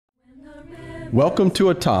Welcome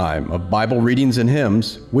to a time of Bible readings and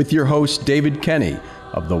hymns with your host, David Kenny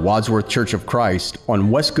of the Wadsworth Church of Christ on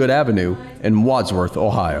Westgood Avenue in Wadsworth,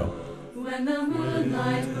 Ohio. When the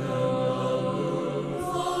moonlight glows,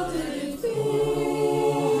 how did it feel?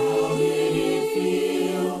 How did it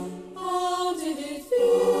feel? How did it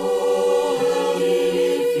feel? How did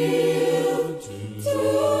it feel to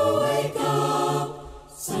wake up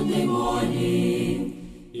Sunday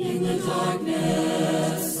morning in the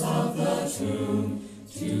darkness of the tomb,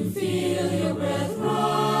 to feel your breath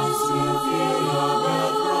rise, to feel your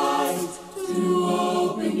breath rise, to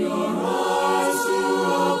open your eyes, to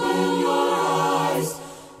open your eyes.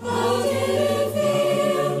 How did it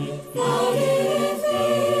feel? How did it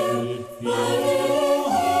feel?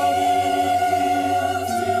 How did it feel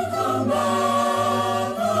to come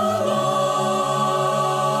back alive?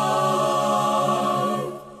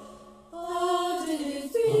 How did it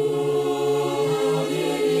feel? How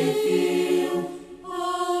did it feel?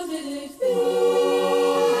 How did it feel?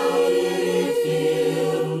 How did it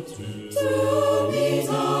feel to meet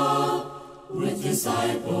up with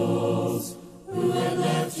disciples who had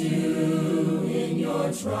left you in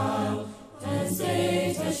your trial, as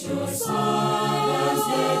they touched your side, as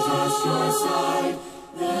they touched your side?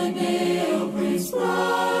 The nail prints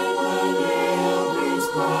bright, the nail prints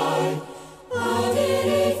bright. How did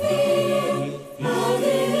it feel? How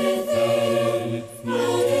did it feel?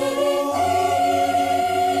 How did it feel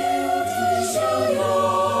to show you're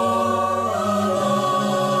alive?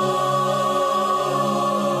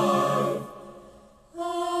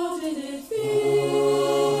 How did it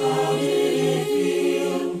feel? How did it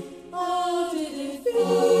feel? How did it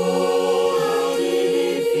feel? How did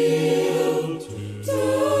it feel to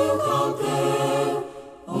conquer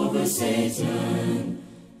over Satan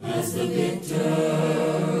as the victor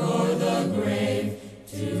o'er the grave,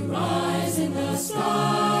 to rise in the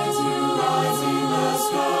sky, to rise in the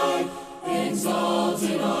sky,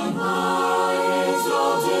 exalted on high,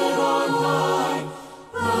 exalted on high?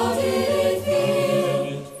 How did it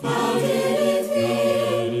feel? How did it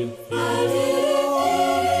feel? How did it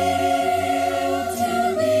feel to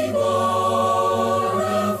be glorified?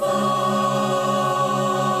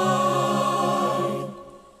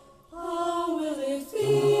 How will it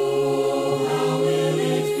feel? How will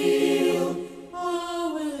it feel?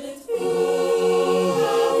 How will it feel?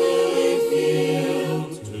 How will it feel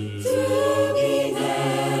to be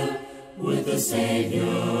there with the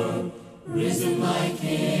Savior, risen like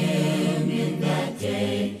Him in that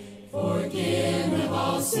day, forgiven of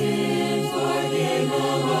all sin, forgiven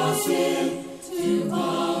of all sin, to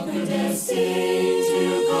conquer death's sting,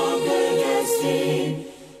 to conquer death's sting?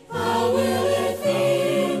 How will it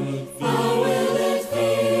feel? How will it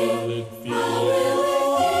feel? How will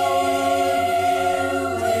it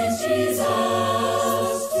feel with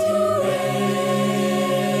Jesus to reign?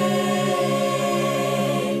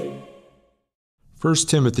 1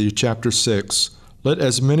 Timothy chapter 6. Let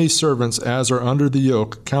as many servants as are under the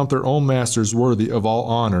yoke count their own masters worthy of all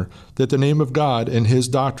honor, that the name of God and His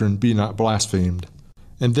doctrine be not blasphemed.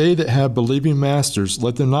 And they that have believing masters,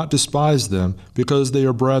 let them not despise them, because they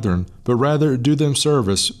are brethren, but rather do them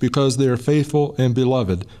service, because they are faithful and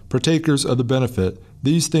beloved, partakers of the benefit.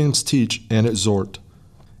 These things teach and exhort.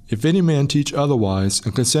 If any man teach otherwise,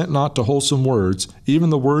 and consent not to wholesome words, even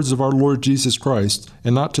the words of our Lord Jesus Christ,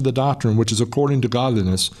 and not to the doctrine which is according to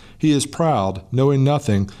godliness, he is proud, knowing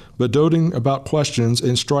nothing, but doting about questions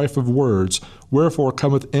and strife of words, wherefore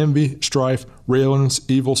cometh envy, strife, railings,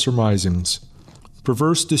 evil surmisings.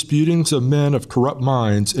 Perverse disputings of men of corrupt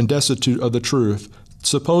minds, and destitute of the truth,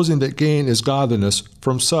 supposing that gain is godliness,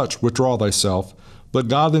 from such withdraw thyself. But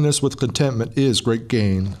godliness with contentment is great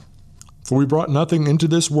gain. For we brought nothing into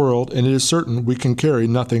this world, and it is certain we can carry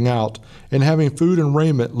nothing out. And having food and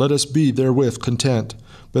raiment, let us be therewith content.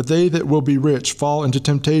 But they that will be rich fall into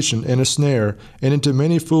temptation and a snare, and into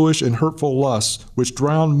many foolish and hurtful lusts, which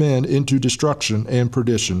drown men into destruction and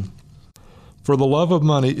perdition. For the love of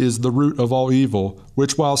money is the root of all evil,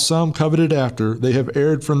 which while some coveted after, they have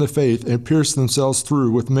erred from the faith, and pierced themselves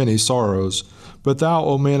through with many sorrows. But thou,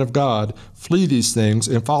 O man of God, flee these things,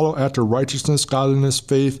 and follow after righteousness, godliness,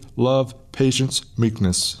 faith, love, patience,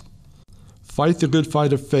 meekness. Fight the good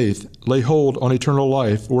fight of faith, lay hold on eternal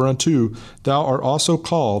life, whereunto thou art also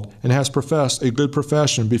called, and hast professed a good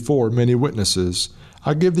profession before many witnesses.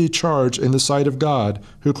 I give thee charge in the sight of God,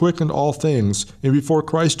 who quickened all things, and before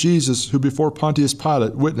Christ Jesus, who before Pontius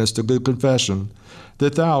Pilate witnessed a good confession,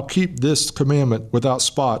 that thou keep this commandment without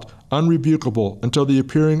spot, unrebukable, until the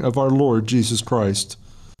appearing of our Lord Jesus Christ,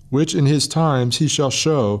 which in his times he shall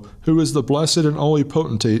show, who is the blessed and only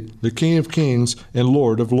potentate, the King of kings and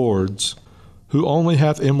Lord of lords, who only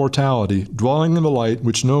hath immortality, dwelling in the light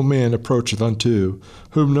which no man approacheth unto,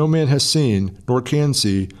 whom no man has seen, nor can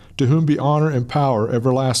see, to whom be honor and power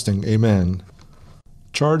everlasting. Amen.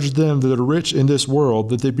 Charge them that are rich in this world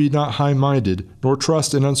that they be not high-minded, nor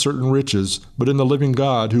trust in uncertain riches, but in the living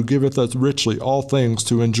God, who giveth us richly all things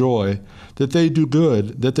to enjoy, that they do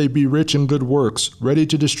good, that they be rich in good works, ready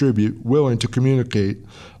to distribute, willing to communicate,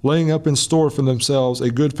 laying up in store for themselves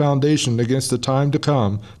a good foundation against the time to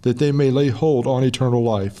come, that they may lay hold on eternal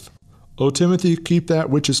life. O Timothy, keep that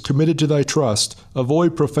which is committed to thy trust.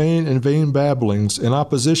 Avoid profane and vain babblings, and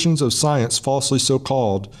oppositions of science falsely so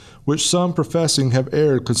called, which some professing have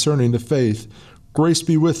erred concerning the faith. Grace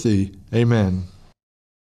be with thee. Amen.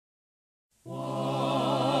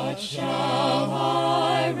 What shall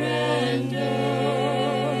I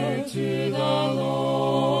render to the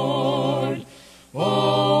Lord?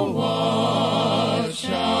 Oh, what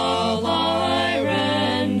shall I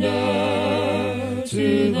render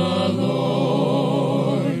to the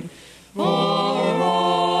Lord for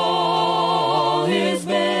all his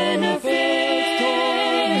benefits?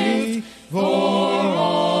 For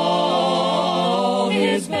all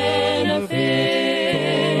his benefits,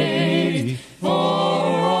 for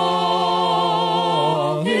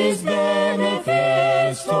all his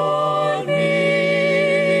benefits toward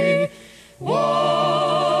me,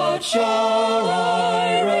 what shall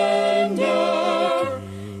I render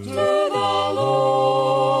to the Lord?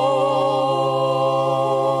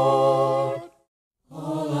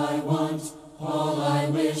 All I want, all I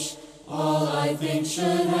wish, all I think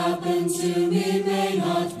should happen to me may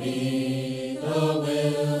not be the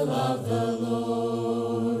will of the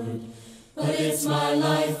Lord. But it's my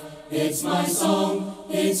life, it's my song,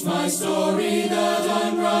 it's my story that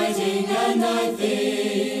I'm writing, and I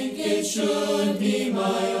think it should be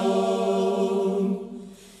my own.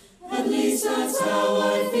 At least that's how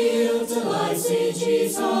I feel till I see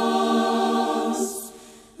Jesus.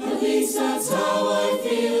 At least that's how I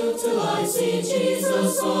feel till I see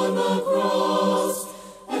Jesus on the cross.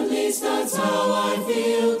 At least that's how I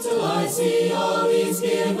feel till I see all he's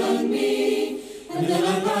given me. And then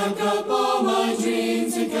I pack up all my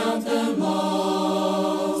dreams and count them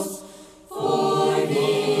lost. For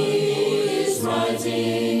he is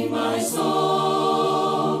writing my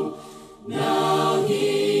song. Now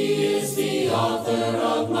he is the author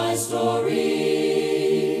of my story.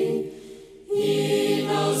 He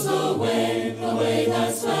knows the way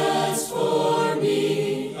that's best for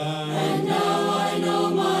me. And now I know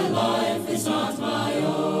my life is not my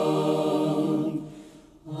own.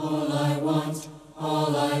 All I want,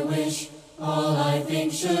 all I wish, all I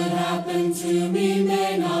think should happen to me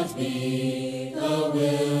may not be the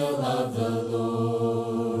will of the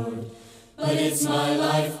Lord. But it's my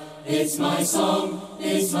life, it's my song,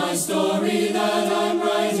 it's my story that I'm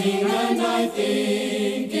writing, and I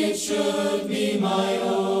think it should be my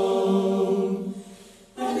own.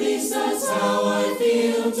 At least that's how I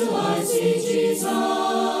feel till I see Jesus.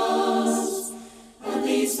 At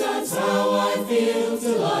least that's how I feel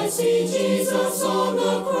till I see Jesus on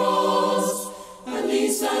the cross. At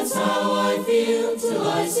least that's how I feel till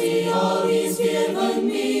I see all he's given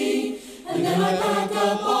me. And then I pack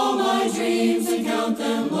up all my dreams and count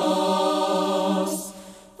them lost.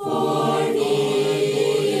 For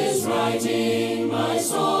he is writing my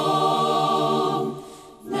song.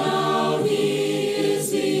 Now he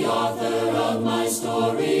is the author of my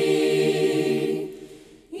story.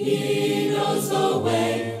 He knows the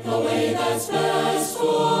way that's best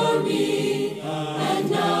for me. And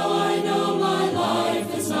now I know my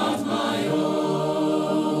life is not my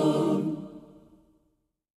own.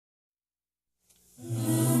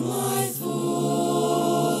 Am I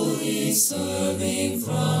fully serving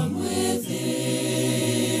from within?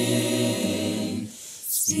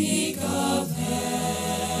 Speak of heaven,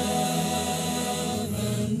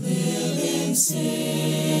 live in sin.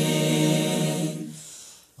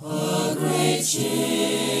 A great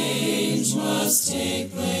change must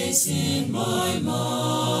take place in my mind.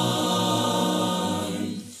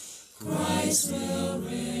 Christ will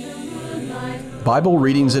reign. Bible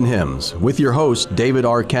Readings and Hymns with your host, David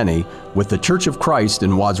R. Kenny, with the Church of Christ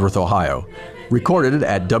in Wadsworth, Ohio. Recorded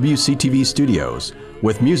at WCTV Studios,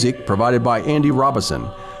 with music provided by Andy Robison.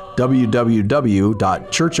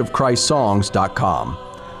 www.churchofchristSongs.com.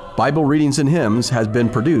 Bible Readings and Hymns has been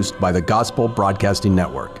produced by the Gospel Broadcasting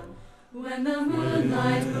Network. When the